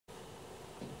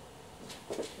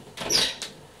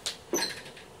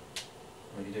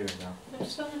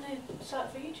just filming a start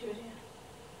for a YouTube video.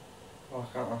 Oh,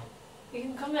 can't I? You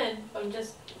can come in, but I'm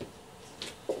just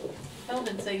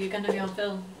filming, so you're going to be on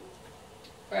film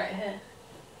right here.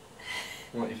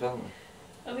 What are you filming?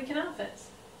 Are we can outfits?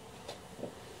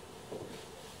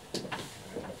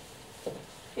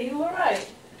 Are you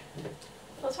alright?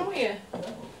 What's wrong with you?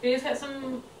 You just get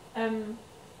some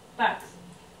bags.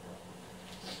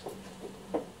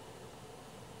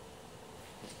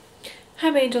 Hi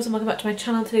my angels and welcome back to my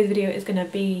channel. Today's video is going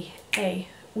to be a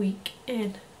week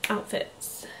in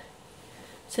outfits.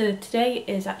 So today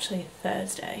is actually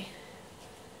Thursday,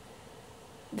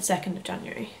 the 2nd of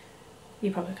January. You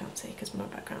probably can't see because of my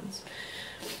backgrounds.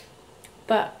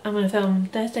 But I'm going to film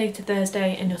Thursday to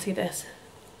Thursday and you'll see this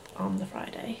on the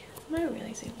Friday. Am I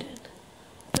really zoomed in?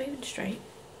 Am I even straight?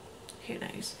 Who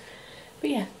knows? But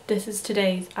yeah, this is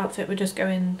today's outfit. We're just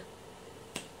going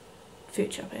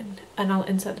food shopping and I'll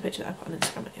insert the picture that I put on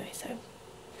Instagram anyway. So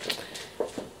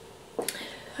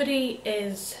hoodie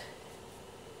is,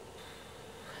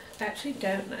 I actually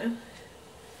don't know.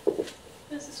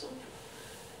 Where's this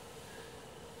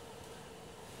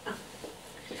one?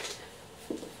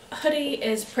 Hoodie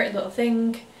is Pretty Little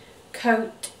Thing.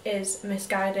 Coat is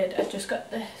Misguided. I just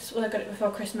got this, well I got it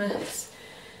before Christmas.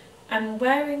 I'm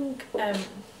wearing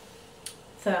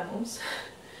thermals.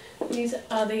 These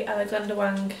are the Alexander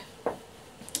Wang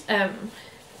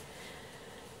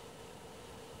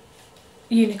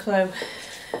Uniqlo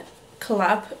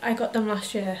collab. I got them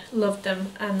last year, loved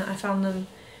them, and I found them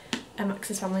at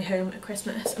Max's family home at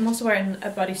Christmas. I'm also wearing a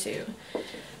bodysuit.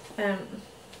 And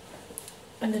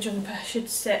the jumper should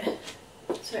sit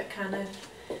so it kind of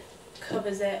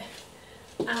covers it,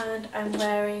 and I'm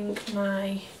wearing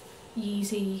my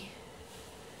Yeezy,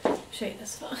 show you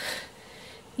this one,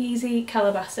 Yeezy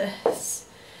Calabasas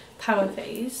Power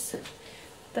Phase.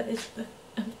 That is the,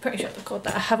 I'm pretty sure they're called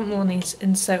that. I haven't worn these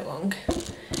in so long.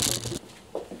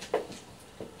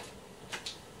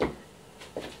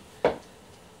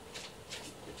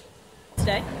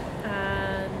 Today,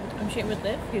 and I'm shooting with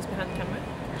Liv, who's behind the camera.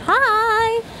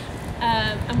 Hi!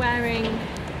 I'm wearing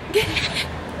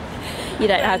You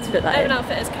don't have to put that in. Urban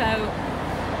Outfitters coat,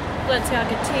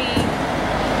 BALENCIAGA tee,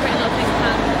 Pretty Little Thing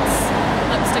pants,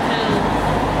 looks like a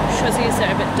shuzzies that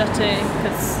are a bit dirty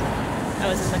because I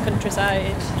was in the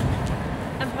countryside,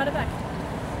 and Prada bag.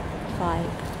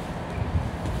 Vibe.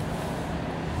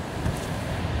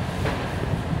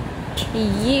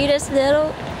 Cutest little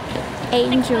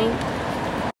angel.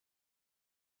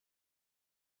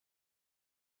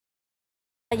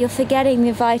 You're forgetting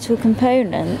the vital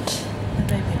component. The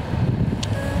baby.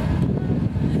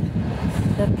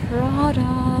 The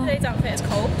Prada. Today's outfit is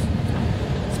cold.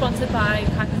 Sponsored by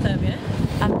Hypothermia.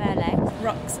 And bare legs.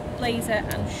 Rocks, blazer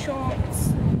and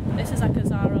shorts. This is like a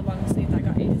Zara long sleeve that I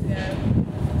got ages ago.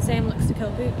 Same looks to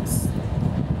kill boots.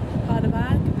 Prada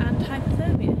bag and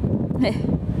Hypothermia.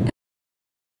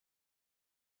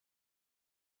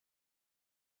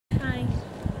 Hi,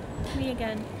 me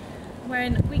again. I'm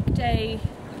wearing a weekday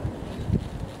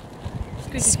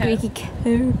squeaky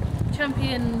coat.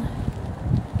 Champion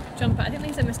jumper. I think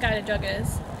these are Misguided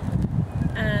joggers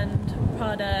and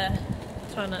Prada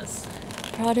Tonas.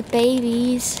 Prada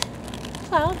babies.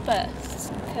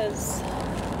 Cloudbust, because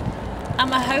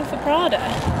I'm a hoe for Prada.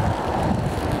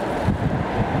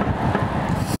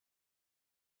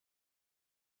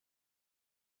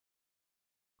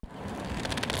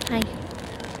 Hi.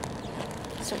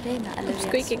 Stop doing that, Olivia.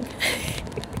 Squeaking.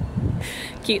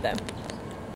 Cute though.